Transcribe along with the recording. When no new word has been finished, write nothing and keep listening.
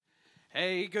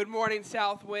Hey, good morning,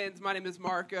 Southwinds. My name is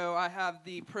Marco. I have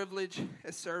the privilege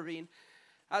of serving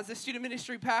as the student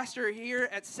ministry pastor here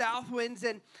at Southwinds,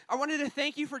 and I wanted to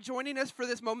thank you for joining us for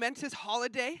this momentous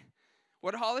holiday.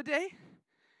 What holiday?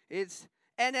 It's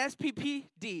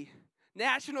NSPPD,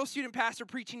 National Student Pastor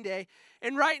Preaching Day,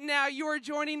 and right now you are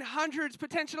joining hundreds,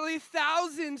 potentially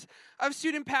thousands of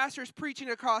student pastors preaching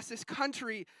across this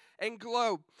country and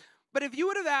globe. But if you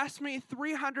would have asked me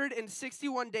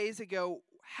 361 days ago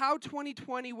how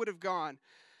 2020 would have gone,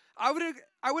 I would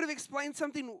have explained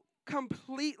something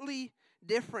completely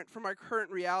different from our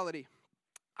current reality.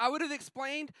 I would have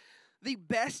explained the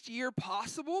best year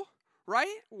possible,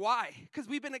 right? Why? Because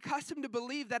we've been accustomed to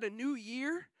believe that a new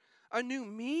year, a new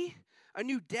me, a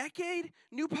new decade,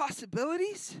 new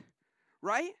possibilities,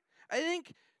 right? I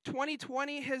think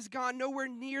 2020 has gone nowhere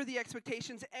near the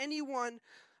expectations any one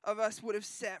of us would have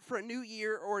set for a new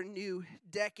year or a new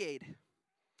decade.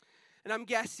 And I'm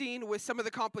guessing with some of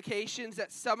the complications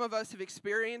that some of us have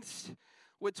experienced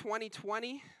with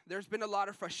 2020, there's been a lot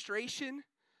of frustration,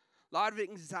 a lot of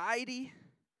anxiety,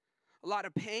 a lot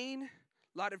of pain,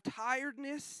 a lot of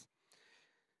tiredness.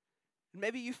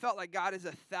 Maybe you felt like God is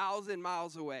 1,000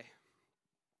 miles away.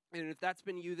 And if that's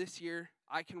been you this year,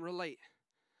 I can relate.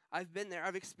 I've been there.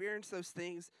 I've experienced those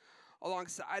things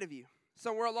alongside of you.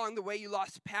 Somewhere along the way, you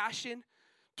lost passion.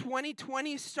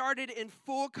 2020 started in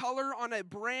full color on a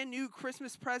brand new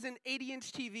Christmas present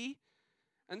 80-inch TV.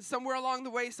 And somewhere along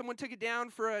the way, someone took it down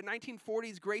for a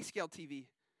 1940s grayscale TV,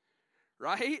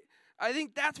 right? I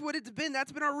think that's what it's been.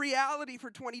 That's been our reality for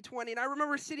 2020. And I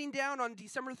remember sitting down on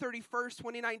December 31st,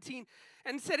 2019,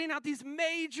 and setting out these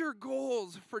major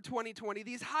goals for 2020,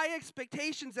 these high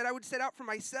expectations that I would set out for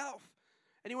myself.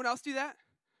 Anyone else do that?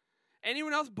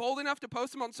 Anyone else bold enough to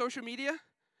post them on social media?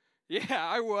 Yeah,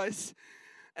 I was.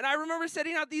 And I remember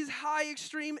setting out these high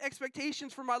extreme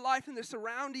expectations for my life and the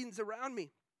surroundings around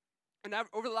me. And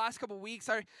over the last couple of weeks,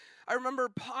 I remember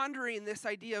pondering this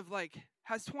idea of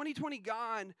has 2020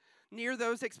 gone near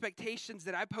those expectations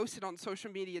that I posted on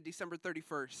social media December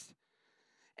 31st?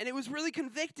 And it was really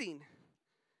convicting.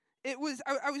 I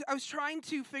was trying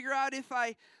to figure out if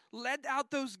I led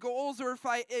out those goals or if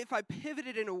I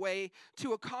pivoted in a way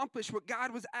to accomplish what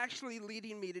God was actually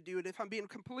leading me to do. And if I'm being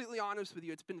completely honest with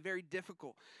you, it's been very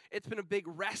difficult. It's been a big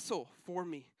wrestle for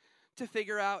me to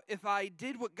figure out if I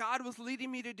did what God was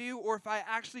leading me to do or if I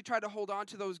actually tried to hold on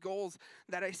to those goals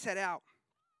that I set out.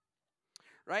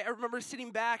 Right? I remember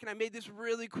sitting back and I made this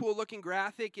really cool looking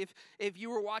graphic. If you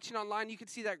were watching online, you could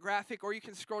see that graphic, or you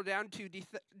can scroll down to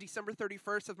December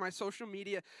 31st of my social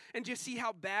media and just see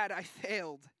how bad I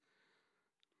failed.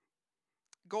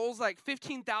 Goals like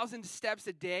 15,000 steps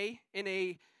a day in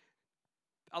a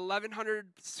 1,100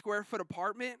 square foot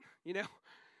apartment,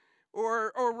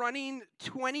 or running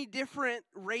 20 different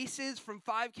races from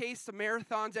 5Ks to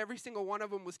marathons. Every single one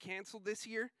of them was canceled this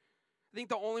year. I think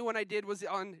the only one I did was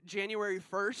on January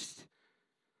 1st.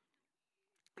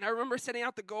 And I remember setting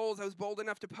out the goals. I was bold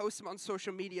enough to post them on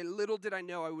social media. Little did I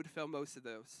know I would fail most of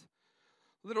those.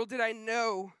 Little did I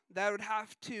know that I would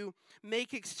have to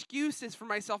make excuses for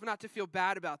myself not to feel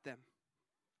bad about them.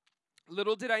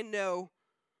 Little did I know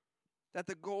that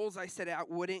the goals I set out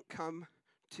wouldn't come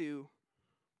to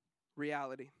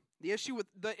reality. The issue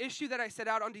that I set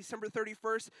out on December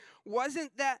 31st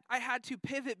wasn't that I had to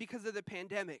pivot because of the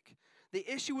pandemic. The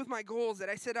issue with my goals that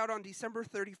I set out on December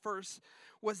 31st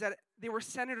was that they were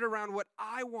centered around what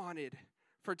I wanted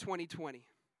for 2020.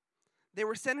 They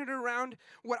were centered around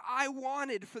what I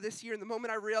wanted for this year. And the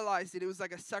moment I realized it was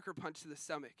like a sucker punch to the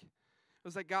stomach. It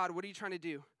was like, God, what are you trying to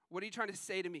do? What are you trying to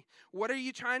say to me? What are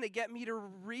you trying to get me to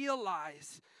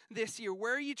realize this year?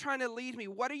 Where are you trying to lead me?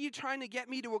 What are you trying to get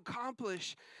me to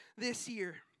accomplish this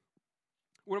year?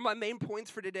 One of my main points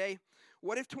for today: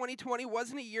 what if 2020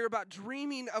 wasn't a year about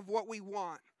dreaming of what we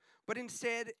want, but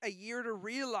instead a year to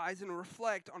realize and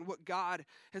reflect on what God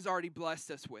has already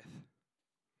blessed us with?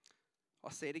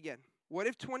 I'll say it again. What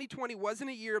if 2020 wasn't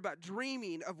a year about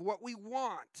dreaming of what we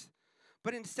want,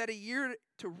 but instead a year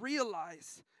to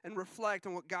realize and reflect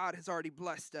on what God has already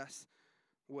blessed us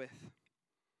with?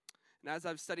 And as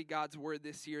I've studied God's word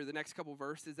this year, the next couple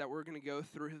verses that we're going to go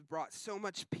through have brought so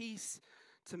much peace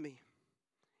to me.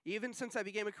 Even since I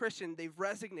became a Christian, they've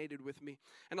resonated with me.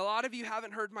 And a lot of you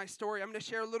haven't heard my story. I'm going to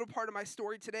share a little part of my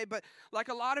story today, but like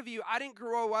a lot of you, I didn't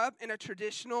grow up in a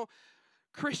traditional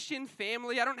Christian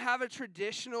family. I don't have a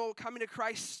traditional coming to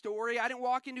Christ story. I didn't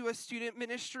walk into a student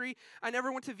ministry. I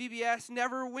never went to VBS,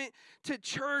 never went to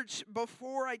church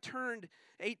before I turned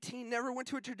 18, never went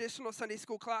to a traditional Sunday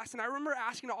school class. And I remember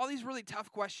asking all these really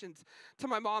tough questions to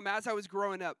my mom as I was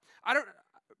growing up.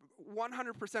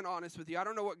 100% honest with you. I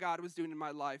don't know what God was doing in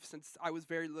my life since I was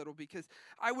very little, because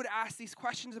I would ask these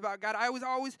questions about God. I would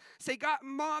always say, God,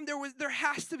 Mom, there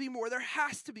has to be more. There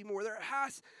has to be more. There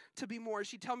has to be more.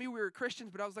 She'd tell me we were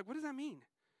Christians, but I was like, what does that mean?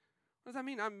 What does that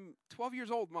mean? I'm 12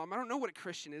 years old, Mom. I don't know what a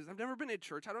Christian is. I've never been to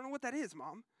church. I don't know what that is,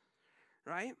 Mom.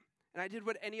 Right? And I did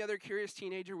what any other curious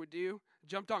teenager would do.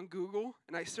 Jumped on Google,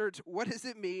 and I searched, what does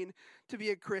it mean to be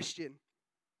a Christian?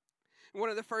 One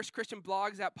of the first Christian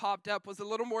blogs that popped up was a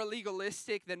little more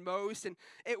legalistic than most, and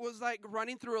it was like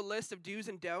running through a list of do's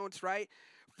and don'ts, right?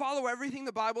 Follow everything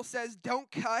the Bible says.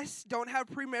 Don't cuss. Don't have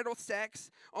premarital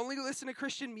sex. Only listen to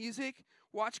Christian music.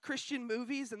 Watch Christian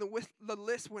movies, and the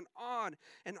list went on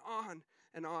and on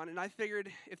and on. And I figured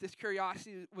if this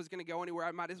curiosity was going to go anywhere,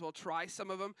 I might as well try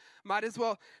some of them. Might as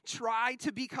well try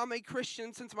to become a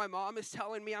Christian since my mom is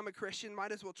telling me I'm a Christian.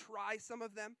 Might as well try some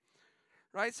of them.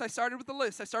 Right? So I started with the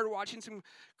list. I started watching some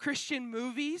Christian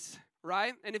movies,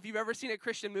 right? And if you've ever seen a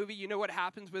Christian movie, you know what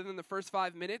happens within the first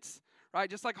 5 minutes, right?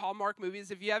 Just like Hallmark movies.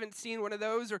 If you haven't seen one of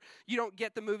those, or you don't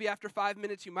get the movie after 5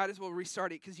 minutes, you might as well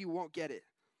restart it because you won't get it.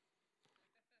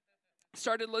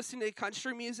 Started listening to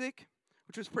country music,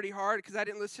 which was pretty hard because I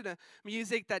didn't listen to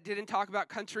music that didn't talk about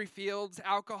country fields,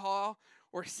 alcohol,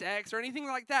 or sex, or anything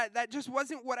like that. That just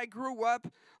wasn't what I grew up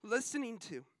listening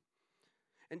to.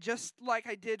 And just like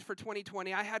I did for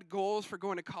 2020, I had goals for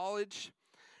going to college.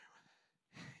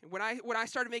 When I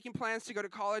started making plans to go to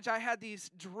college, I had these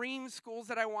dream schools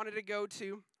that I wanted to go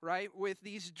to, right? With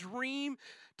these dream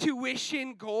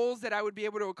tuition goals that I would be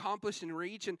able to accomplish and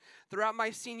reach. And throughout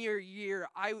my senior year,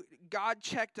 God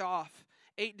checked off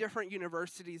 8 different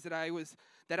universities that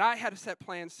I had set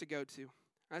plans to go to.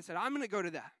 I said, I'm going to go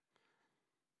to that.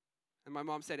 And my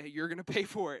mom said, hey, you're going to pay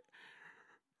for it.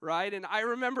 Right? And I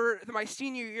remember my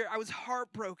senior year, I was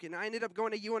heartbroken. I ended up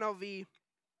going to UNLV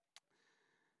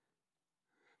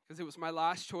because it was my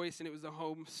last choice and it was a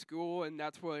home school, and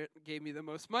that's what gave me the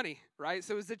most money, right?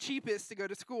 So it was the cheapest to go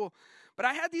to school. But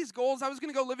I had these goals. I was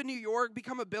going to go live in New York,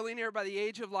 become a billionaire by the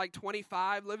age of like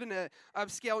 25, live in a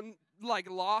upscale like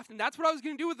loft, and that's what I was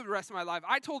going to do with the rest of my life.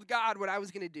 I told God what I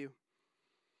was going to do.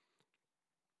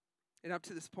 And up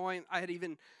to this point, I had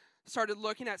even started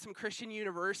looking at some Christian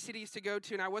universities to go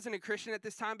to, and I wasn't a Christian at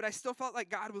this time, but I still felt like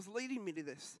God was leading me to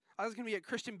this. I was going to be a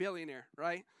Christian billionaire,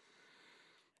 right?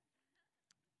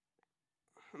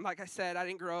 Like I said, I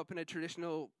didn't grow up in a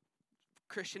traditional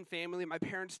Christian family. My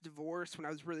parents divorced when I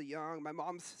was really young. My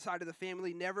mom's side of the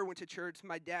family never went to church.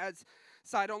 My dad's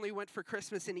side only went for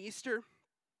Christmas and Easter.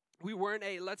 We weren't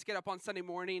let's get up on Sunday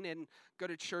morning and go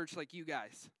to church like you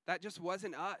guys. That just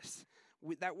wasn't us.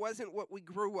 That wasn't what we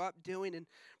grew up doing. And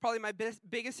probably my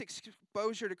biggest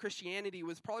exposure to Christianity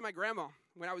was probably my grandma.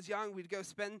 When I was young, we'd go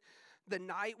spend the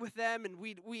night with them, and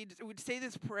we'd say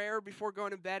this prayer before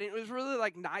going to bed. And it was really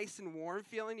like nice and warm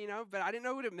feeling, but I didn't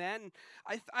know what it meant. And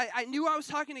I knew I was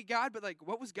talking to God, but like,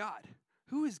 what was God?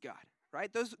 Who is God?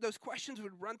 Right? Those questions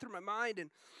would run through my mind.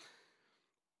 And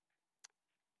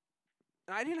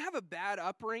I didn't have a bad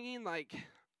upbringing. Like,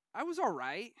 I was all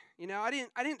right. I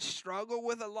didn't struggle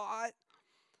with a lot.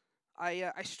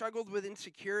 I struggled with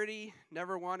insecurity,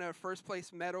 never won a first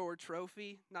place medal or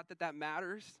trophy. Not that that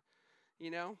matters,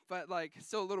 but like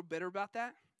still a little bitter about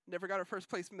that. Never got a first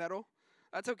place medal.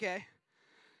 That's okay.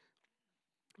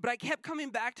 But I kept coming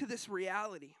back to this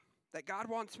reality that God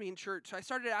wants me in church. So I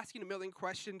started asking a million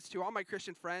questions to all my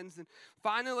Christian friends, and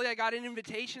finally I got an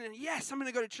invitation, and yes, I'm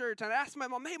going to go to church. And I asked my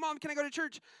mom, hey, Mom, can I go to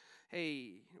church?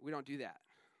 Hey, we don't do that.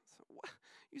 So, what?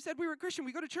 You said we were Christian.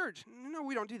 We go to church. No,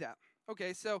 we don't do that.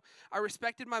 Okay, so I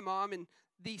respected my mom, and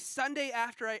the Sunday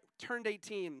after I turned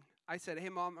 18, I said, hey,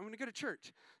 Mom, I'm going to go to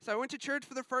church. So I went to church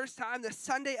for the first time the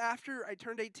Sunday after I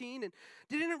turned 18, and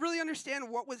didn't really understand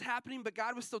what was happening, but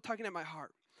God was still tugging at my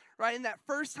heart, right? And that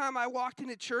first time I walked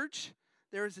into church,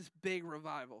 there was this big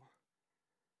revival.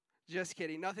 Just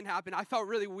kidding. Nothing happened. I felt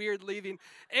really weird leaving.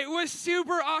 It was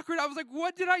super awkward. I was like,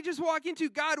 what did I just walk into?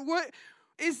 God, what?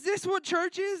 Is this what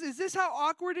church is? Is this how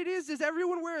awkward it is? Does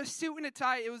everyone wear a suit and a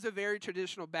tie? It was a very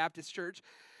traditional Baptist church.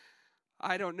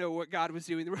 I don't know what God was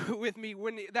doing with me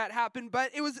when that happened,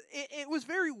 but it was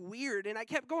very weird, and I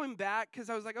kept going back because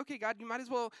I was like, okay, God,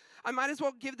 I might as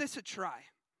well give this a try.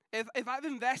 If I've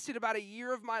invested about a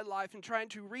year of my life in trying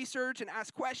to research and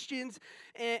ask questions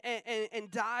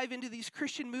and dive into these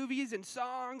Christian movies and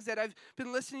songs that I've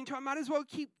been listening to, I might as well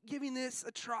keep giving this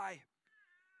a try.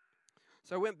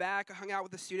 So I went back, I hung out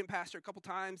with the student pastor a couple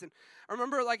times, and I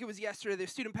remember like it was yesterday, the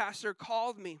student pastor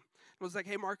called me and was like,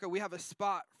 hey, Marco, we have a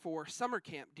spot for summer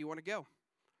camp. Do you want to go?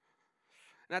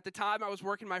 And at the time, I was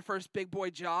working my first big boy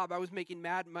job. I was making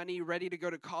mad money, ready to go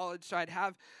to college, so I'd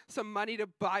have some money to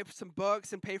buy some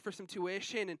books and pay for some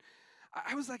tuition. And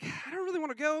I was like, I don't really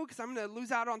want to go because I'm going to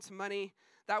lose out on some money.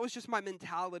 That was just my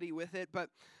mentality with it. But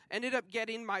ended up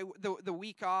getting the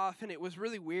week off, and it was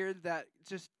really weird that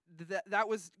that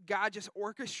was God just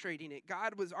orchestrating it.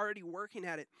 God was already working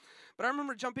at it. But I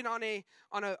remember jumping on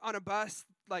a bus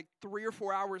like 3 or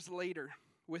 4 hours later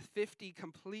with 50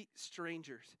 complete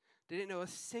strangers. Didn't know a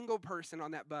single person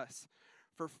on that bus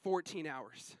for 14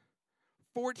 hours.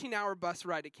 14-hour bus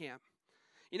ride to camp.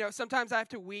 You know, sometimes I have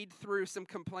to weed through some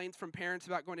complaints from parents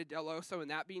about going to Del Oso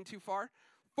and that being too far.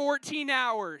 14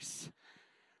 hours.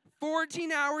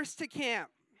 14 hours to camp.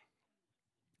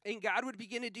 And God would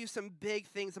begin to do some big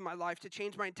things in my life to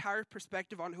change my entire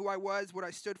perspective on who I was, what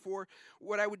I stood for,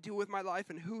 what I would do with my life,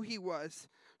 and who he was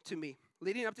to me.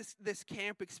 Leading up to this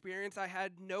camp experience, I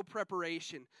had no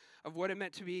preparation of what it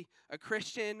meant to be a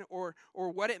Christian or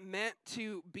what it meant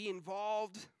to be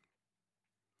involved.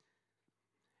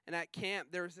 And at camp,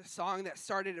 there was a song that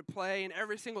started to play, and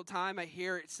every single time I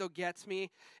hear it, it still gets me.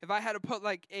 If I had to put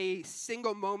like a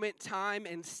single moment, time,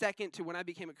 and second to when I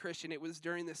became a Christian, it was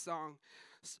during this song.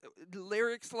 So,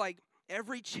 lyrics like,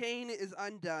 every chain is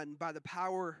undone by the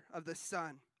power of the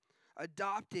Son,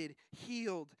 adopted,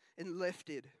 healed, and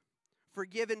lifted,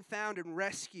 forgiven, found, and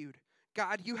rescued.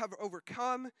 God, you have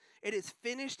overcome. It is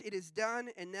finished. It is done.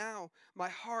 And now my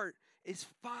heart is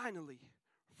finally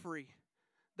free.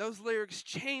 Those lyrics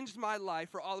changed my life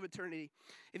for all of eternity.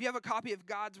 If you have a copy of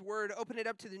God's Word, open it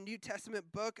up to the New Testament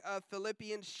book of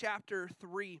Philippians chapter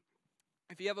 3.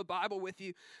 If you have a Bible with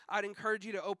you, I'd encourage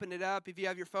you to open it up. If you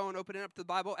have your phone, open it up to the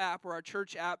Bible app or our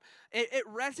church app. It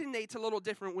resonates a little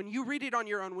different when you read it on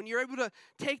your own, when you're able to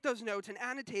take those notes and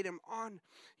annotate them on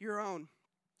your own.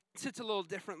 It sits a little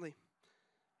differently.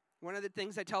 One of the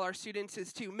things I tell our students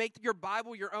is to make your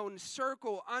Bible your own.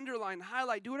 Circle, underline,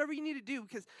 highlight, do whatever you need to do,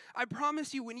 because I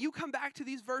promise you, when you come back to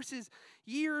these verses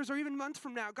years or even months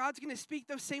from now, God's going to speak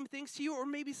those same things to you, or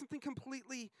maybe something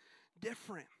completely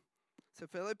different. So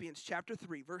Philippians chapter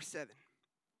 3, verse 7.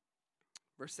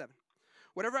 Verse 7.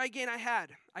 Whatever I gain I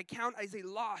had, I count as a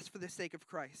loss for the sake of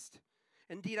Christ.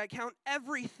 Indeed, I count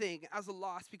everything as a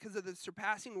loss because of the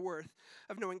surpassing worth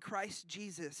of knowing Christ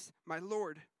Jesus, my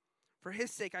Lord. For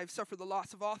his sake, I have suffered the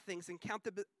loss of all things and count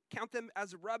them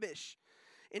as rubbish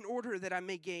in order that I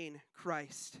may gain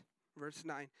Christ. Verse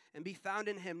 9, and be found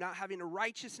in him, not having a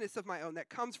righteousness of my own that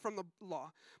comes from the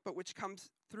law, but which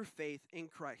comes through faith in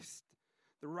Christ.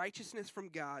 The righteousness from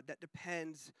God that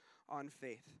depends on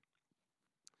faith.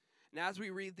 And as we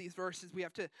read these verses, we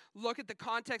have to look at the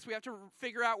context. We have to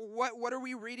figure out what are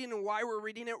we reading and why we're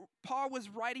reading it. Paul was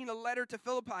writing a letter to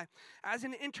Philippi as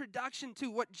an introduction to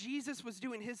what Jesus was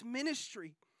doing, his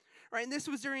ministry. Right? And this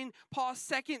was during Paul's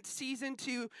second season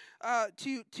to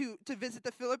visit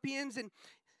the Philippians. And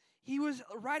he was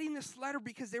writing this letter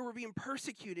because they were being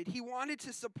persecuted. He wanted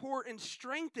to support and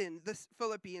strengthen the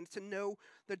Philippians to know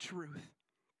the truth.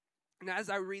 And as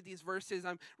I read these verses,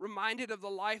 I'm reminded of the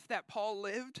life that Paul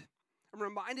lived. I'm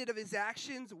reminded of his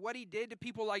actions, what he did to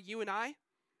people like you and I,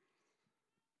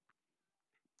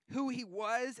 who he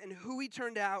was and who he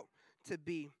turned out to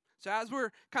be. So as we're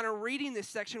kind of reading this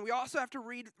section, we also have to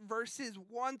read verses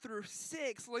 1 through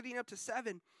 6, leading up to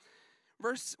 7.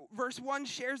 Verse 1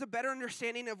 shares a better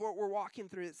understanding of what we're walking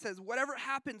through. It says, whatever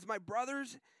happens, my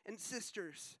brothers and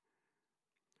sisters,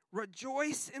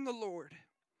 rejoice in the Lord.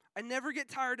 I never get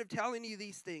tired of telling you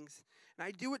these things, and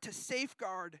I do it to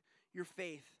safeguard your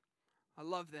faith. I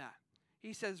love that.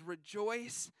 He says,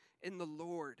 rejoice in the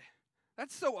Lord.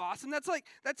 That's so awesome. That's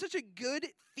such a good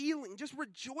feeling, just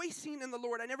rejoicing in the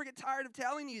Lord. I never get tired of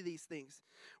telling you these things.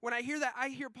 When I hear that, I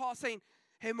hear Paul saying,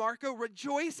 hey, Marco,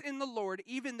 rejoice in the Lord,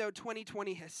 even though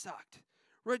 2020 has sucked.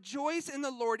 Rejoice in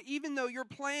the Lord, even though your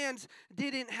plans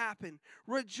didn't happen.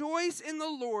 Rejoice in the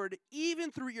Lord,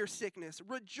 even through your sickness.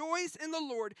 Rejoice in the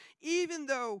Lord, even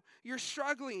though you're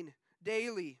struggling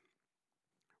daily.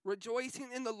 Rejoicing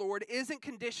in the Lord isn't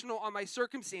conditional on my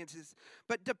circumstances,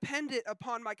 but dependent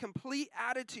upon my complete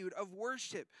attitude of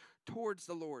worship towards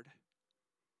the Lord.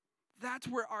 That's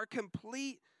where our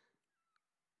complete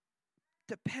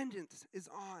dependence is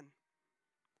on.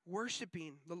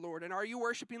 Worshiping the Lord. And are you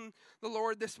worshiping the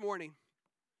Lord this morning?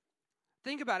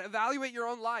 Think about it. Evaluate your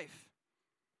own life.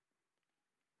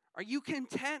 Are you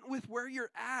content with where you're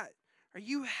at? Are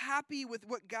you happy with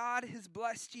what God has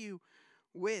blessed you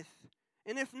with?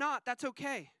 And if not, that's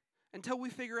okay until we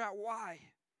figure out why.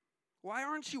 Why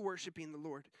aren't you worshiping the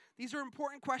Lord? These are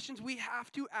important questions we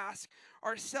have to ask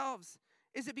ourselves.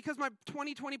 Is it because my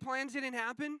 2020 plans didn't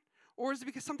happen? Or is it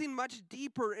because something much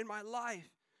deeper in my life?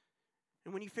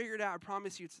 And when you figure it out, I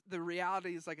promise you, the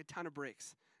reality is like a ton of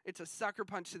bricks. It's a sucker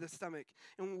punch to the stomach.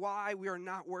 And why we are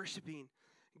not worshiping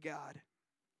God.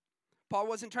 Paul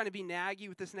wasn't trying to be naggy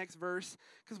with this next verse,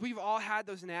 because we've all had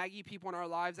those naggy people in our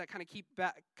lives that kind of keep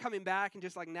coming back and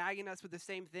just like nagging us with the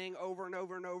same thing over and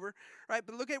over and over, right?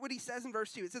 But look at what he says in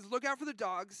verse 2. It says, look out for the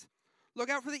dogs, look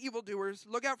out for the evildoers,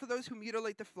 look out for those who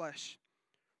mutilate the flesh.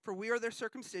 For we are their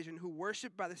circumcision, who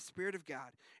worship by the Spirit of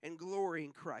God and glory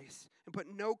in Christ, and put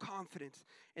no confidence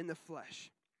in the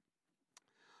flesh.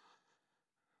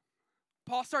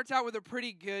 Paul starts out with a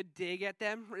pretty good dig at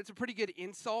them. It's a pretty good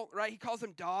insult, right? He calls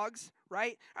them dogs,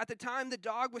 right? At the time, the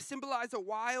dog was symbolized a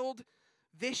wild,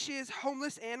 vicious,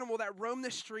 homeless animal that roamed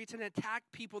the streets and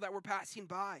attacked people that were passing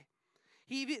by.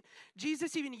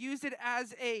 Jesus even used it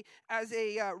as a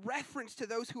reference to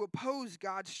those who oppose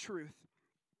God's truth.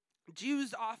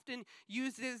 Jews often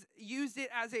used it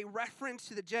as a reference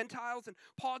to the Gentiles, and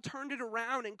Paul turned it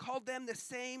around and called them the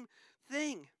same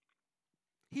thing.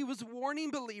 He was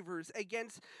warning believers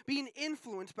against being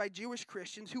influenced by Jewish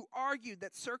Christians who argued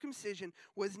that circumcision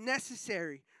was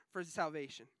necessary for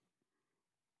salvation.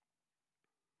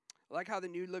 I like how the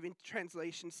New Living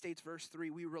Translation states verse 3,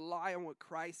 we rely on what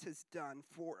Christ has done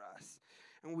for us,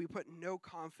 and we put no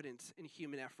confidence in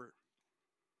human effort.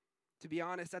 To be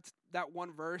honest, that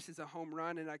one verse is a home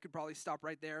run, and I could probably stop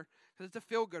right there, because it's a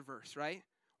feel-good verse, right?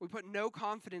 We put no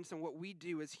confidence in what we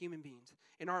do as human beings,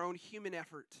 in our own human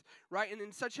efforts, right? And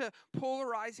in such a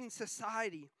polarizing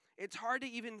society, it's hard to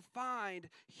even find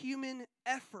human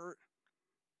effort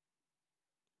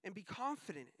and be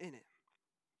confident in it.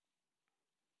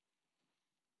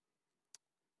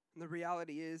 And the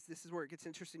reality is, this is where it gets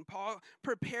interesting. Paul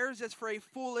prepares us for a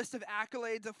full list of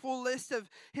accolades, a full list of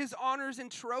his honors and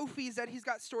trophies that he's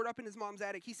got stored up in his mom's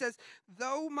attic. He says,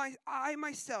 though I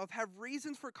myself have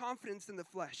reasons for confidence in the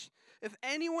flesh, if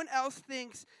anyone else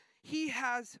thinks he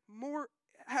has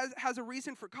a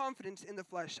reason for confidence in the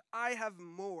flesh, I have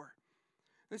more.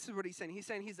 This is what he's saying. He's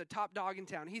saying he's the top dog in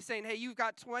town. He's saying, hey, you've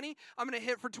got 20, I'm going to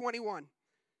hit for 21.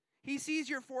 He sees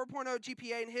your 4.0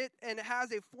 GPA and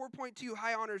has a 4.2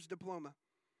 high honors diploma.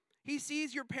 He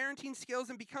sees your parenting skills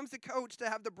and becomes the coach to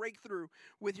have the breakthrough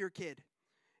with your kid.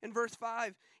 In verse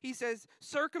 5, he says,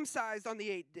 circumcised on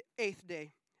the eighth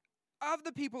day, of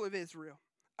the people of Israel,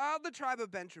 of the tribe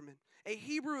of Benjamin, a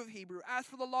Hebrew of Hebrew, as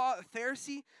for the law, a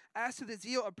Pharisee, as to the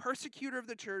zeal, a persecutor of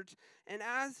the church, and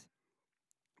as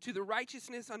to the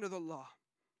righteousness under the law,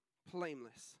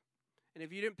 blameless. And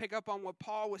if you didn't pick up on what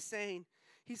Paul was saying,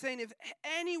 he's saying if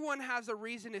anyone has a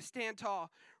reason to stand tall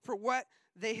for what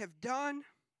they have done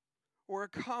or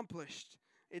accomplished,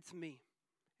 it's me.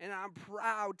 And I'm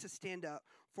proud to stand up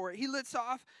for it. He lists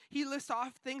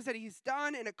off things that he's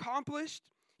done and accomplished.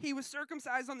 He was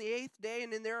circumcised on the 8th day,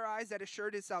 and in their eyes that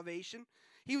assured his salvation.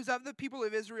 He was of the people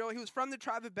of Israel. He was from the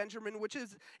tribe of Benjamin, which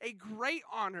is a great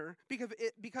honor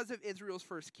because of Israel's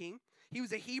first king. He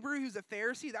was a Hebrew. He was a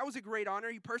Pharisee. That was a great honor.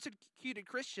 He persecuted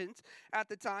Christians at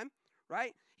the time,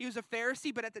 right? He was a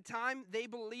Pharisee, but at the time, they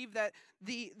believed that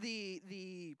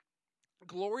the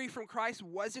glory from Christ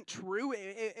wasn't true.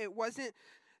 It wasn't.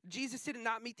 Jesus did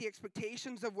not meet the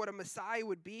expectations of what a Messiah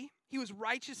would be. He was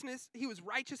righteous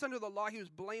under the law. He was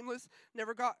blameless,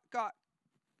 never got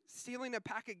stealing a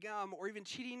pack of gum or even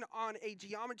cheating on a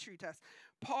geometry test.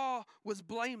 Paul was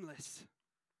blameless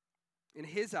in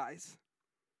his eyes.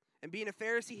 And being a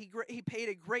Pharisee, he paid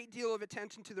a great deal of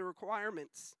attention to the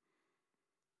requirements.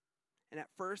 And at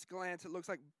first glance, it looks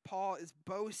like Paul is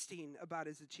boasting about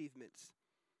his achievements.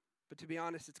 But to be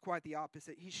honest, it's quite the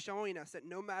opposite. He's showing us that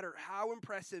no matter how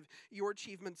impressive your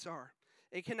achievements are,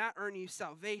 it cannot earn you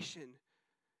salvation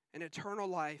and eternal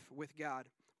life with God.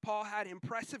 Paul had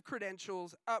impressive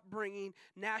credentials, upbringing,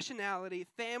 nationality,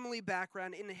 family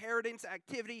background, inheritance,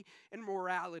 activity, and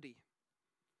morality.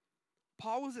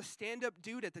 Paul was a stand-up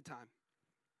dude at the time,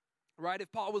 right?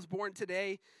 If Paul was born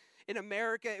today in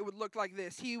America, it would look like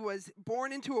this. He was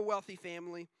born into a wealthy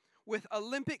family with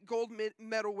Olympic gold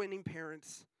medal winning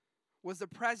parents, was the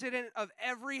president of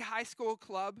every high school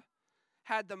club,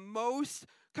 had the most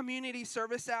community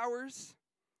service hours,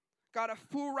 got a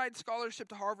full ride scholarship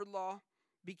to Harvard Law,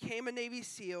 became a Navy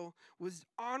SEAL, was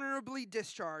honorably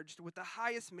discharged with the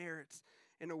highest merits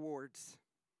and awards.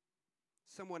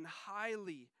 Someone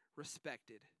highly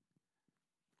respected.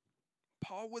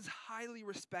 Paul was highly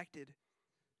respected.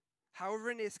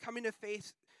 However, in his coming to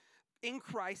faith in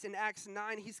Christ in Acts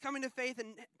 9, he's coming to faith,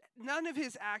 and none of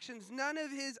his actions, none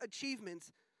of his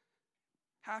achievements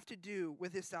have to do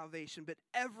with his salvation, but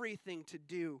everything to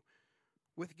do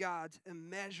with God's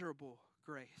immeasurable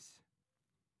grace.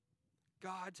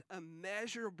 God's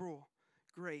immeasurable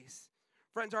grace.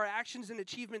 Friends, our actions and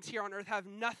achievements here on earth have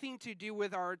nothing to do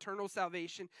with our eternal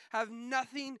salvation, have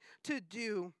nothing to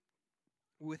do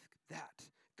with that.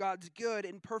 God's good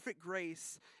and perfect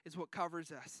grace is what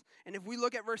covers us. And if we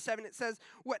look at verse 7, it says,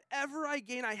 whatever I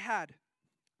gain I had,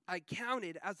 I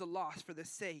counted as a loss for the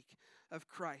sake of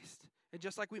Christ. And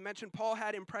just like we mentioned, Paul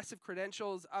had impressive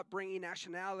credentials, upbringing,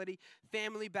 nationality,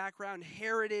 family background,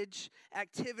 heritage,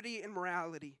 activity, and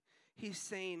morality. He's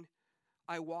saying,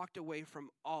 I walked away from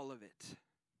all of it.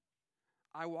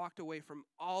 I walked away from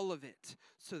all of it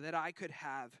so that I could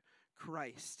have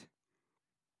Christ.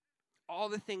 All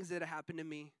the things that have happened to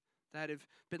me, that have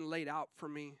been laid out for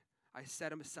me, I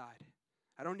set them aside.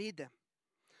 I don't need them.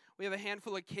 We have a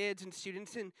handful of kids and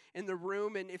students in the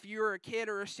room, and if you're a kid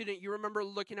or a student, you remember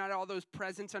looking at all those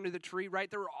presents under the tree, right?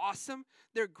 They're awesome.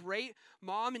 They're great.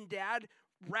 Mom and dad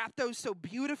wrapped those so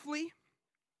beautifully.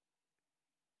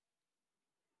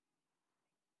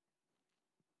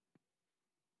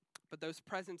 But those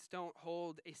presents don't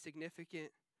hold a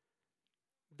significant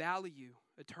value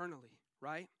eternally,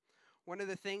 right? One of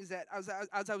the things that as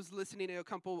I was listening to a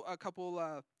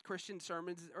couple Christian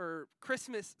sermons or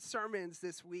Christmas sermons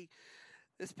this week,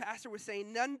 this pastor was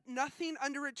saying, nothing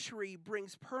under a tree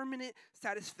brings permanent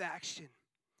satisfaction.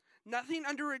 Nothing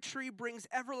under a tree brings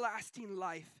everlasting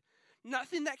life.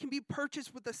 Nothing that can be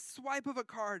purchased with a swipe of a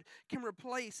card can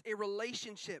replace a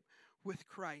relationship with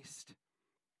Christ.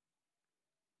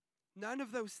 None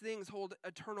of those things hold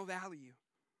eternal value.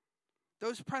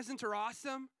 Those presents are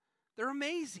awesome. They're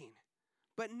amazing.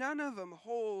 But none of them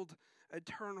hold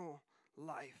eternal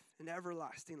life and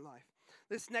everlasting life.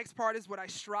 This next part is what I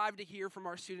strive to hear from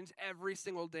our students every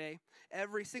single day,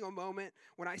 every single moment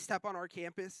when I step on our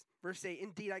campus. Verse 8,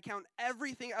 indeed, I count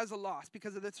everything as a loss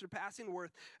because of the surpassing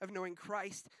worth of knowing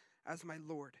Christ as my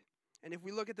Lord. And if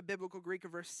we look at the biblical Greek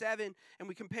of verse 7 and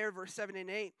we compare verse 7 and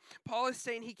 8, Paul is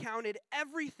saying he counted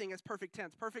everything as perfect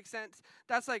tense. Perfect sense,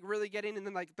 that's like really getting in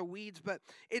the weeds, but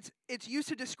it's used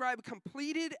to describe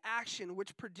completed action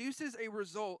which produces a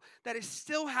result that is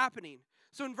still happening.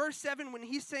 So in verse 7, when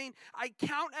he's saying, I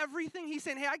count everything, he's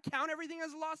saying, hey, I count everything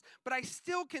as loss, but I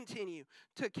still continue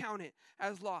to count it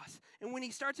as loss. And when he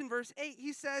starts in verse 8,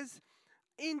 he says,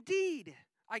 indeed,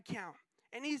 I count.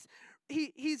 And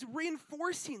he's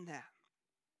reinforcing that.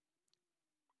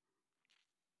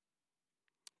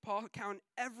 Paul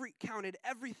counted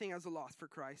everything as a loss for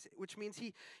Christ, which means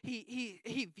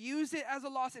he views it as a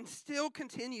loss and still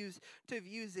continues to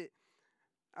view it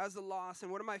as a loss.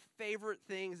 And one of my favorite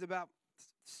things about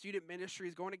student ministry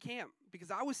is going to camp, because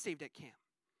I was saved at camp,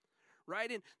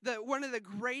 right? And one of the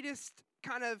greatest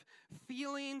kind of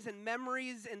feelings and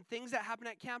memories and things that happen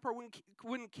at camp are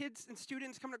when kids and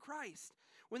students come to Christ.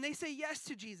 When they say yes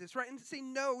to Jesus, right? And say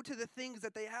no to the things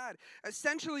that they had.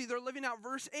 Essentially, they're living out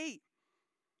verse 8.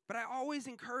 But I always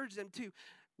encourage them to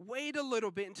wait a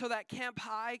little bit until that camp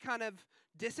high kind of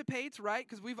dissipates, right?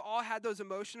 Because we've all had those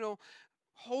emotional,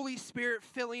 Holy Spirit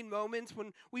filling moments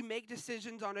when we make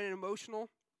decisions on an emotional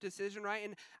decision, right?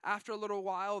 And after a little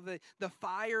while, the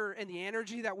fire and the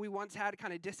energy that we once had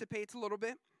kind of dissipates a little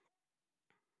bit.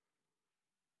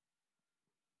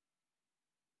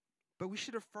 But we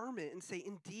should affirm it and say,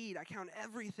 indeed, I count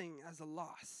everything as a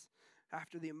loss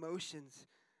after the emotions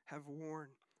have worn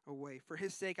away. For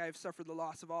his sake, I have suffered the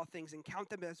loss of all things and count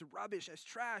them as rubbish, as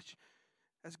trash,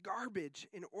 as garbage,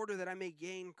 in order that I may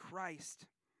gain Christ.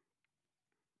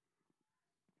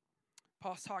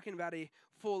 Paul's talking about a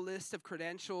full list of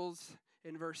credentials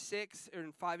in verse 6, or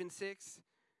in 5 and 6.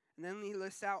 And then he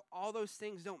lists out all those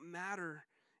things don't matter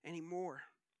anymore.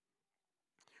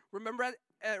 Remember,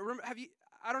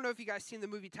 I don't know if you guys seen the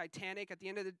movie Titanic. At the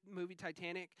end of the movie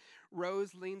Titanic,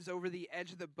 Rose leans over the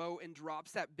edge of the boat and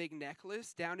drops that big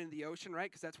necklace down in the ocean, right?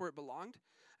 Because that's where it belonged.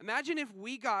 Imagine if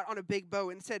we got on a big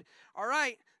boat and said, all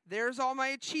right, there's all my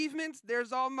achievements,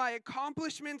 there's all my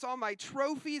accomplishments, all my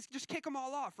trophies, just kick them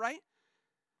all off, right?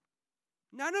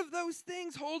 None of those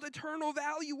things hold eternal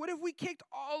value. What if we kicked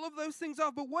all of those things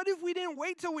off? But what if we didn't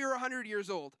wait till we were 100 years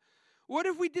old? What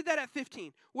if we did that at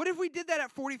 15? What if we did that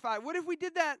at 45? What if we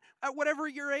did that at whatever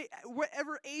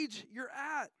age you're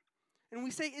at? And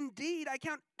we say, indeed, I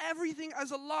count everything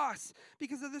as a loss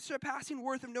because of the surpassing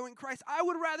worth of knowing Christ. I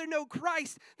would rather know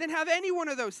Christ than have any one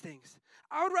of those things.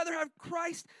 I would rather have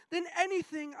Christ than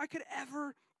anything I could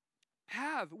ever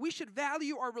have. We should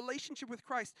value our relationship with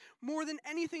Christ more than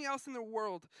anything else in the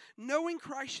world. Knowing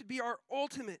Christ should be our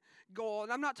ultimate goal.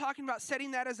 And I'm not talking about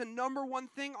setting that as a number one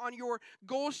thing on your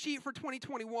goal sheet for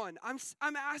 2021.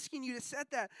 I'm asking you to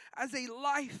set that as a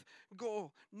life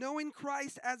goal. Knowing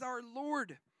Christ as our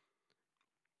Lord.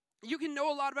 You can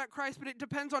know a lot about Christ, but it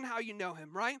depends on how you know him,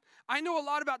 right? I know a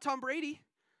lot about Tom Brady.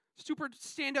 Super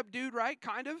stand-up dude, right?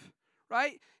 Kind of.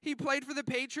 right? He played for the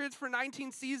Patriots for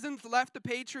 19 seasons, left the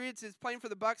Patriots, is playing for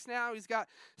the Bucs now. He's got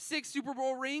 6 Super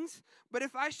Bowl rings. But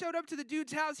if I showed up to the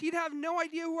dude's house, he'd have no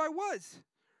idea who I was.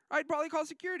 I'd probably call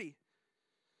security.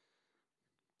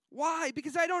 Why?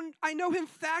 Because I know him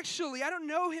factually. I don't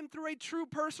know him through a true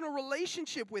personal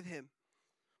relationship with him.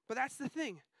 But that's the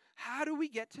thing. How do we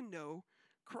get to know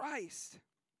Christ?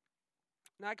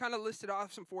 Now, I kind of listed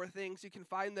off some 4 things. You can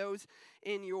find those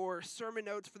in your sermon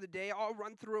notes for the day. I'll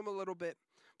run through them a little bit.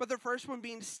 But the first one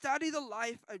being, study the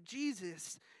life of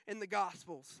Jesus in the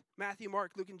Gospels. Matthew,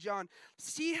 Mark, Luke, and John.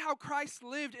 See how Christ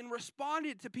lived and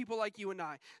responded to people like you and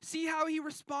I. See how he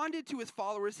responded to his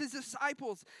followers, his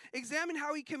disciples. Examine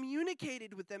how he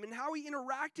communicated with them and how he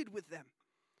interacted with them.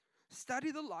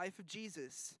 Study the life of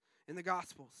Jesus in the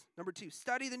Gospels. Number 2,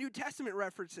 study the New Testament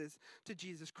references to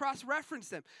Jesus. Cross-reference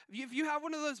them. If you have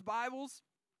one of those Bibles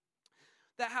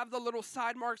that have the little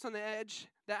side marks on the edge,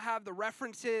 that have the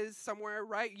references somewhere,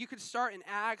 right? You could start in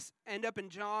Acts, end up in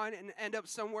John, and end up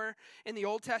somewhere in the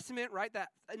Old Testament, right?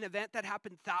 An event that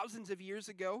happened thousands of years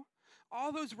ago.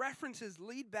 All those references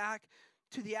lead back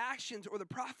to the actions or the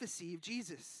prophecy of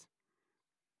Jesus.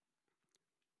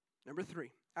 Number 3,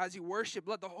 as you worship,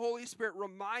 let the Holy Spirit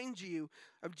remind you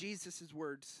of Jesus'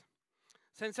 words.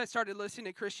 Since I started listening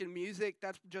to Christian music,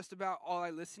 that's just about all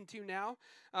I listen to now.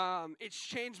 It's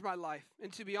changed my life.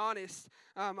 And to be honest,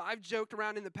 I've joked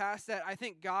around in the past that I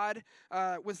think God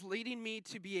was leading me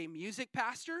to be a music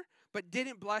pastor, but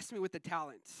didn't bless me with the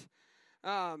talents.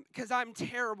 Because I'm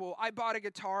terrible. I bought a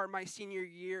guitar my senior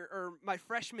year, or my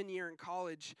freshman year in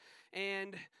college,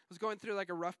 and was going through like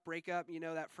a rough breakup,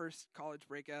 that first college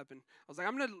breakup, and I was like,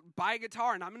 I'm going to buy a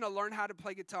guitar, and I'm going to learn how to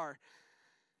play guitar.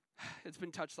 It's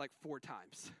been touched like 4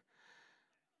 times.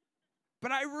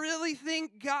 But I really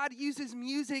think God uses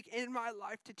music in my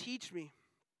life to teach me.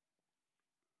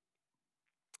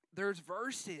 There's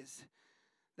verses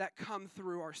that come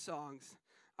through our songs.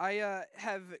 I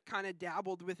have kind of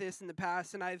dabbled with this in the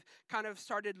past, and I've kind of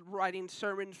started writing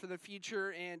sermons for the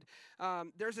future, and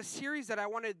there's a series that I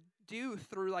want to do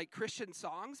through like Christian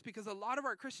songs, because a lot of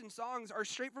our Christian songs are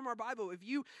straight from our Bible. If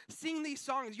you sing these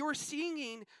songs, you're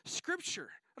singing Scripture.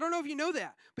 I don't know if you know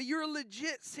that, but you're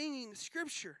legit singing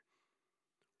Scripture.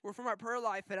 Or for my prayer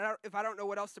life, if I don't know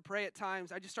what else to pray at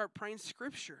times, I just start praying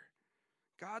Scripture.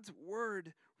 God's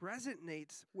word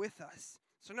resonates with us.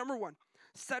 So number 1,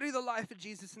 study the life of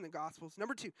Jesus in the Gospels.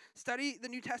 Number 2, study the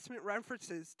New Testament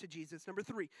references to Jesus. Number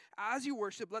 3, as you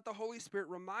worship, let the Holy Spirit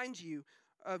remind you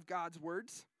of God's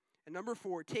words. And number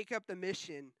 4, take up the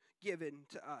mission given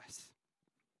to us.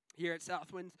 Here at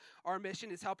Southwinds, our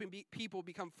mission is helping people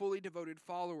become fully devoted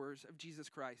followers of Jesus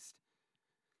Christ.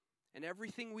 And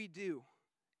everything we do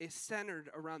is centered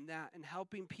around that and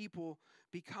helping people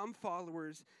become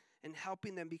followers and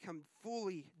helping them become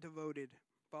fully devoted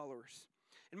followers.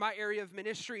 In my area of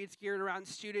ministry, it's geared around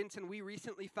students, and we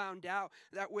recently found out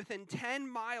that within 10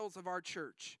 miles of our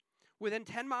church,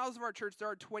 there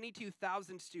are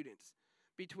 22,000 students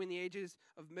between the ages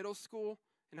of middle school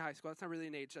and high school. That's not really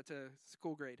an age, that's a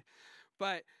school grade.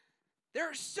 But there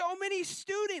are so many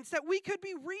students that we could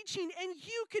be reaching, and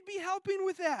you could be helping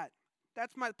with that.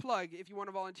 That's my plug. If you want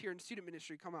to volunteer in student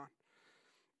ministry, come on.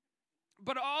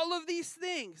 But all of these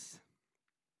things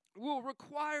will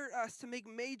require us to make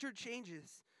major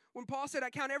changes. When Paul said, I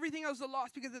count everything else a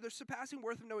loss because of the surpassing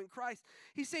worth of knowing Christ,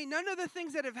 he's saying none of the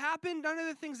things that have happened, none of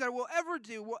the things that I will ever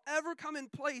do will ever come in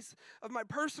place of my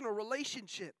personal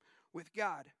relationship with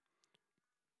God.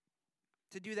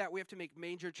 To do that, we have to make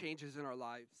major changes in our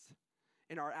lives,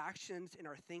 in our actions, in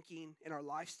our thinking, in our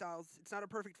lifestyles. It's not a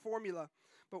perfect formula,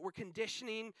 but we're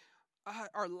conditioning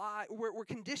we're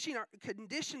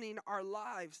conditioning our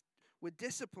lives with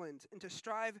disciplines and to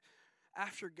strive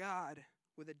after God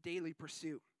with a daily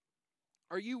pursuit.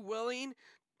 Are you willing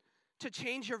to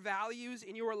change your values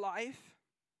in your life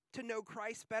to know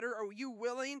Christ better? Are you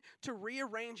willing to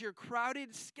rearrange your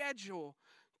crowded schedule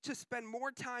to spend more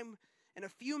time and a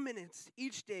few minutes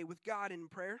each day with God in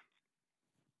prayer?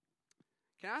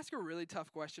 Can I ask a really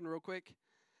tough question real quick?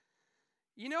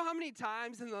 You know how many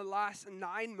times in the last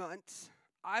 9 months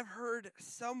I've heard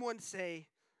someone say,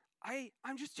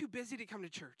 I'm just too busy to come to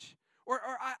church. Or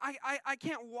I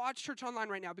can't watch church online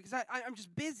right now because I'm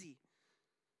just busy.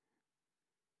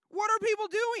 What are people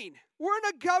doing? We're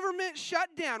in a government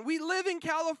shutdown. We live in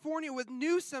California with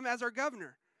Newsom as our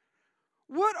governor.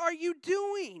 What are you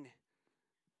doing?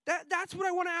 That's what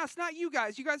I want to ask, not you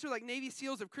guys. You guys are like Navy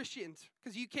SEALs of Christians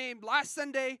because you came last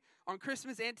Sunday, on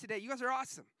Christmas, and today. You guys are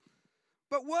awesome.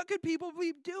 But what could people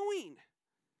be doing?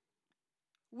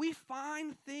 We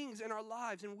find things in our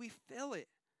lives and we fill it.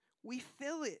 We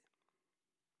fill it.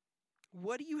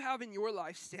 What do you have in your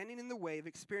life standing in the way of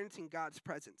experiencing God's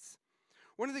presence?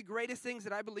 One of the greatest things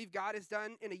that I believe God has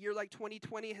done in a year like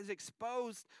 2020 has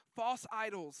exposed false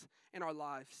idols in our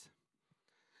lives.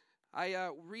 I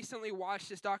recently watched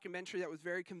this documentary that was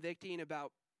very convicting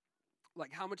about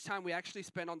like how much time we actually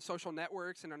spend on social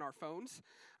networks and on our phones.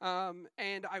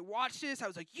 And I watched this. I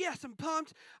was like, yes, I'm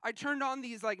pumped. I turned on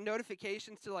these like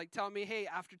notifications to like tell me, hey,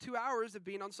 after 2 hours of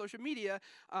being on social media,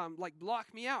 like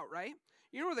block me out, right?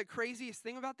 You know what the craziest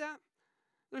thing about that?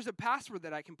 There's a password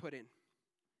that I can put in.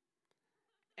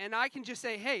 And I can just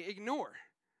say, hey, ignore.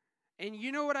 And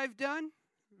you know what I've done?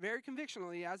 Very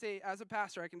convictionally, as a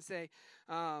pastor, I can say,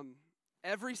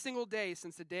 every single day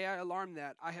since the day I alarmed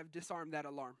that, I have disarmed that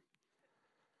alarm.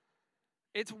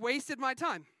 It's wasted my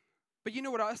time. But you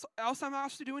know what else I'm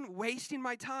also doing? Wasting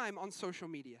my time on social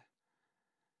media.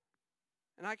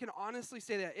 And I can honestly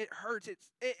say that. It hurts.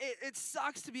 It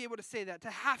sucks to be able to say that, to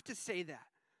have to say that.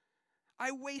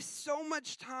 I waste so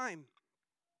much time.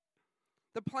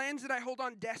 The plans that I hold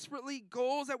on desperately,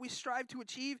 goals that we strive to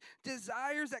achieve,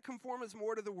 desires that conform us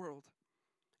more to the world.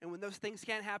 And when those things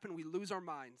can't happen, we lose our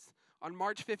minds. On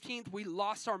March 15th, we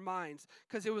lost our minds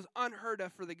because it was unheard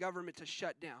of for the government to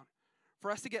shut down,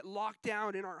 for us to get locked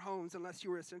down in our homes unless you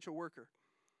were an essential worker.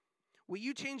 Will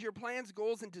you change your plans,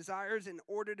 goals, and desires in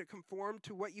order to conform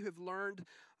to what you have learned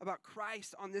about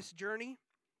Christ on this journey?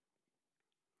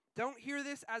 Don't hear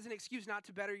this as an excuse not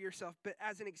to better yourself, but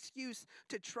as an excuse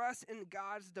to trust in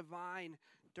God's divine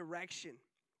direction.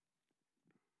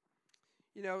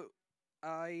 You know,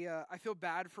 I feel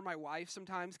bad for my wife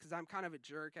sometimes because I'm kind of a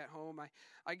jerk at home.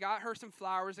 I got her some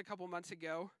flowers a couple months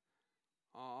ago.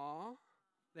 Aw,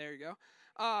 there you go.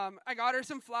 I got her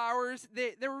some flowers.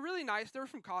 They were really nice. They were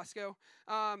from Costco,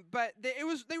 but they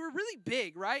were really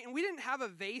big, right? And we didn't have a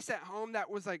vase at home that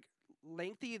was like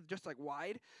lengthy, just like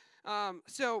wide.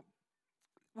 So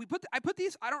I put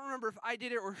these, I don't remember if I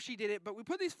did it or if she did it, but we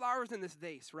put these flowers in this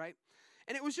vase, right?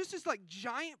 And it was just this like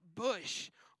giant bush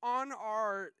on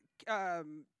our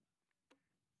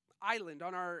island,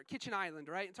 on our kitchen island,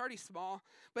 right? It's already small,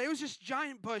 but it was just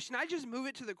giant bush. And I just move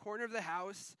it to the corner of the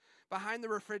house behind the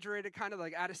refrigerator, kind of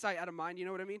like out of sight, out of mind. You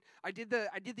know what I mean? I did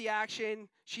the action.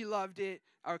 She loved it.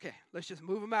 Okay, let's just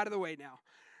move them out of the way now,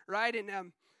 right?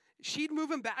 And she'd move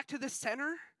them back to the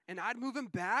center, and I'd move them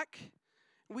back.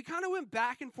 And we kind of went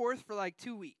back and forth for like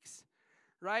 2 weeks,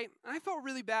 right? And I felt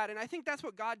really bad, and I think that's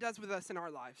what God does with us in our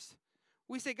lives.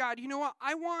 We say, God, you know what?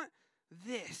 I want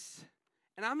this,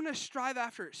 and I'm going to strive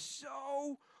after it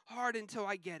so hard until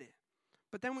I get it.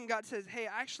 But then when God says, hey,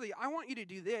 actually, I want you to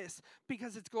do this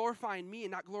because it's glorifying me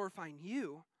and not glorifying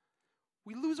you,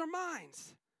 we lose our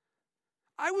minds.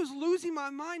 I was losing my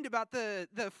mind about the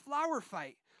flower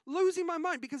fight, losing my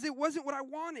mind because it wasn't what I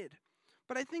wanted.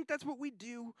 But I think that's what we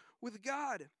do with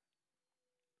God.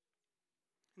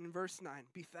 In verse 9,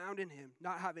 be found in him,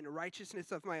 not having a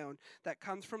righteousness of my own that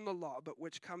comes from the law, but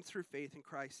which comes through faith in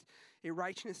Christ, a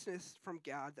righteousness from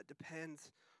God that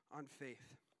depends on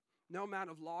faith. No amount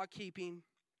of law-keeping,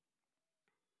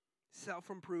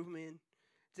 self-improvement,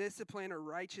 discipline, or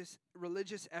righteous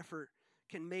religious effort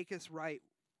can make us right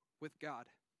with God.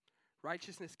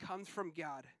 Righteousness comes from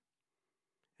God,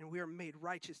 and we are made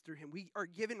righteous through him. We are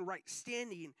given right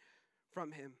standing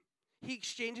from him. He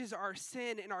exchanges our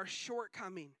sin and our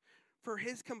shortcoming for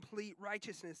his complete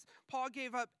righteousness. Paul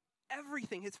gave up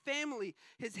everything, his family,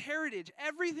 his heritage,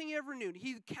 everything he ever knew.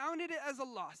 He counted it as a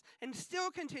loss and still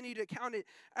continued to count it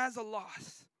as a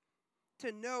loss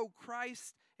to know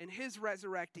Christ and his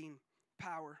resurrecting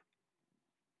power.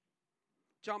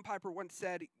 John Piper once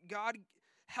said, God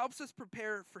helps us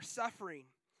prepare for suffering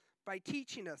by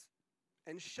teaching us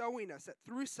and showing us that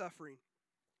through suffering,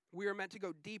 we are meant to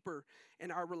go deeper in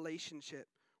our relationship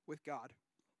with God.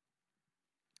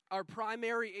 Our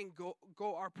primary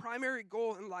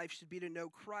goal in life should be to know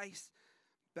Christ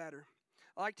better.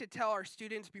 I like to tell our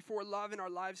students before love in our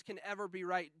lives can ever be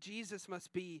right, Jesus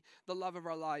must be the love of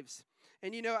our lives.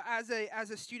 And you know, as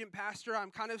a student pastor,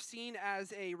 I'm kind of seen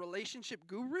as a relationship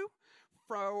guru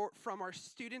from our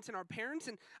students and our parents,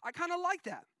 and I kind of like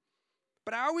that.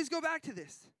 But I always go back to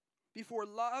this. Before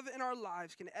love in our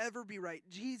lives can ever be right,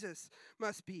 Jesus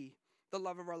must be the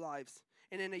love of our lives.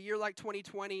 And in a year like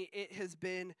 2020, it has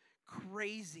been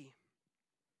crazy.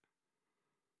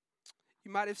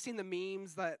 You might have seen the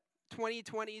memes that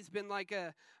 2020 has been like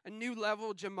a new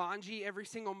level Jumanji. Every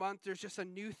single month, there's just a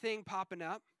new thing popping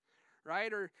up,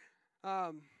 right? Or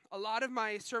a lot of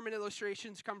my sermon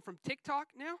illustrations come from TikTok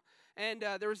now. And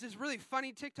there was this really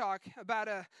funny TikTok about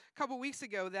a couple weeks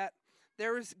ago that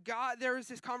there was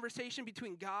this conversation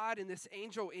between God and this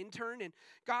angel intern, and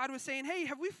God was saying, hey,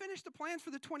 have we finished the plans for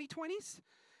the 2020s?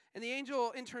 And the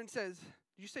angel in turn says,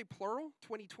 did you say plural,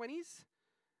 2020s?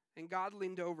 And God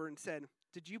leaned over and said,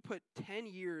 did you put 10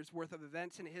 years worth of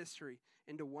events in history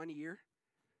into 1 year?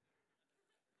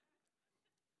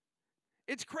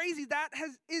 It's crazy.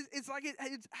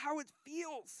 It's how it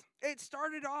feels. It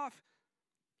started off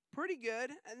pretty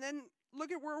good, and then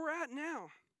look at where we're at now.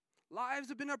 Lives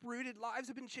have been uprooted. Lives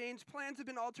have been changed. Plans have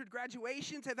been altered.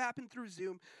 Graduations have happened through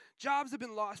Zoom. Jobs have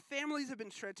been lost. Families have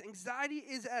been stretched. Anxiety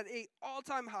is at an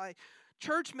all-time high.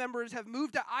 Church members have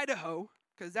moved to Idaho,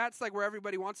 because that's like where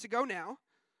everybody wants to go now.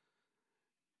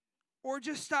 Or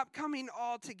just stop coming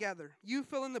all together. You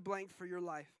fill in the blank for your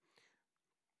life.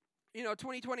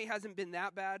 2020 hasn't been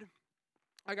that bad.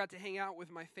 I got to hang out with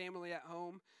my family at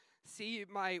home, see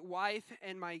my wife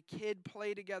and my kid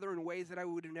play together in ways that I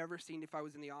would have never seen if I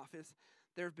was in the office.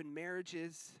 There have been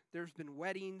marriages. There's been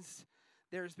weddings.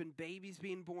 There's been babies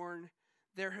being born.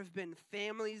 There have been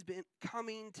families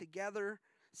coming together.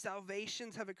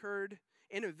 Salvations have occurred.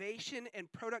 Innovation and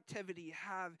productivity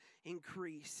have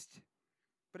increased.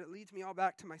 But it leads me all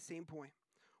back to my same point.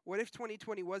 What if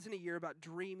 2020 wasn't a year about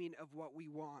dreaming of what we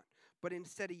want, but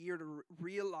instead a year to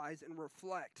realize and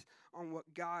reflect on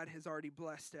what God has already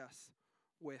blessed us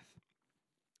with?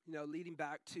 Leading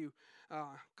back to a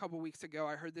couple weeks ago,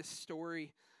 I heard this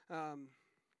story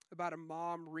about a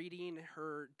mom reading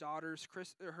her daughter's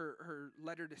her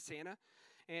letter to Santa.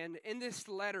 And in this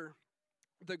letter,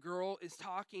 the girl is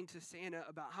talking to Santa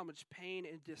about how much pain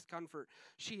and discomfort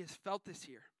she has felt this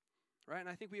year, right? And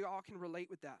I think we all can relate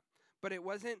with that. But it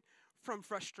wasn't from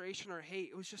frustration or hate.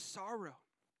 It was just sorrow.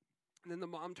 And then the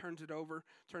mom turns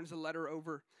the letter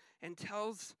over, and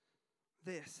tells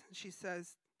this. She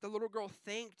says, the little girl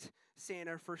thanked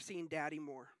Santa for seeing Daddy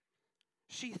more.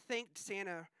 She thanked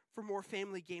Santa for more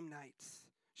family game nights.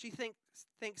 She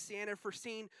thanked Santa for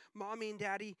seeing Mommy and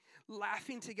Daddy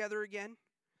laughing together again.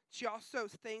 She also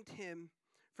thanked him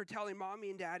for telling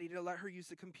Mommy and Daddy to let her use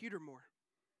the computer more.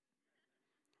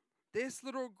 This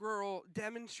little girl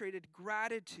demonstrated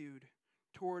gratitude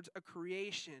towards a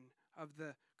creation of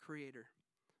the Creator.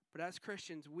 But as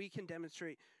Christians, we can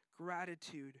demonstrate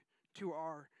gratitude to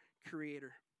our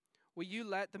Creator. Will you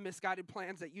let the misguided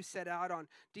plans that you set out on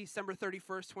December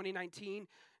 31st, 2019,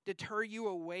 deter you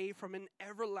away from an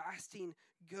everlasting,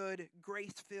 good,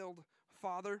 grace-filled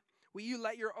Father? Will you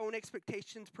let your own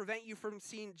expectations prevent you from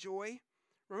seeing joy?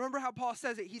 Remember how Paul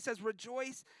says it. He says,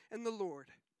 rejoice in the Lord.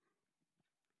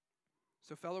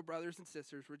 So fellow brothers and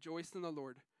sisters, rejoice in the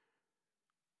Lord.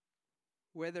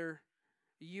 Whether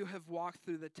you have walked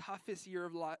through the toughest year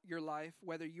of your life,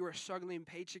 whether you are struggling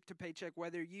paycheck to paycheck,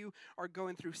 whether you are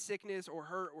going through sickness or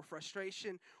hurt or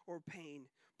frustration or pain,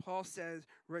 Paul says,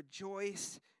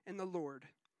 rejoice in the Lord.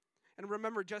 And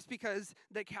remember, just because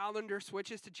the calendar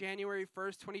switches to January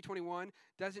 1st, 2021,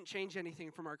 doesn't change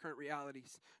anything from our current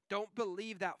realities. Don't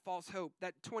believe that false hope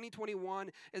that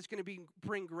 2021 is going to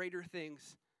bring greater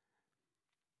things.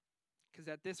 Because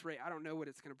at this rate, I don't know what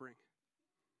it's going to bring.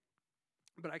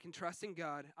 But I can trust in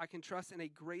God. I can trust in a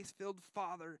grace-filled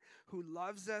Father who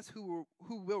loves us, who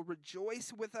will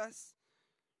rejoice with us.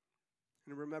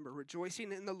 And remember,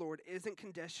 rejoicing in the Lord isn't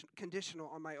conditional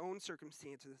on my own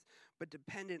circumstances, but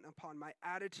dependent upon my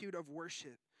attitude of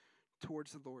worship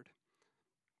towards the Lord.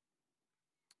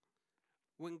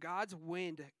 When God's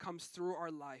wind comes through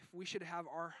our life, we should have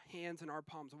our hands and our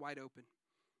palms wide open.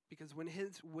 Because when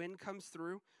His wind comes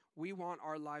through, we want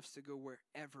our lives to go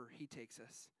wherever He takes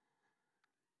us.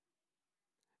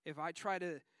 If I try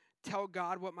to tell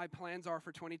God what my plans are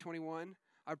for 2021,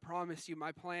 I promise you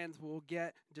my plans will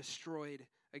get destroyed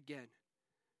again.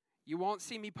 You won't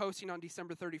see me posting on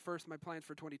December 31st my plans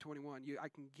for 2021. I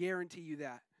can guarantee you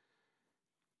that.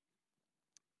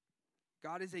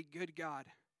 God is a good God.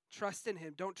 Trust in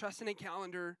Him. Don't trust in a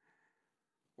calendar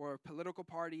or a political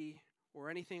party or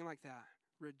anything like that.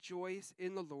 Rejoice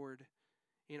in the Lord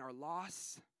in our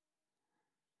loss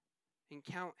and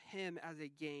count Him as a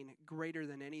gain greater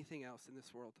than anything else in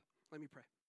this world. Let me pray.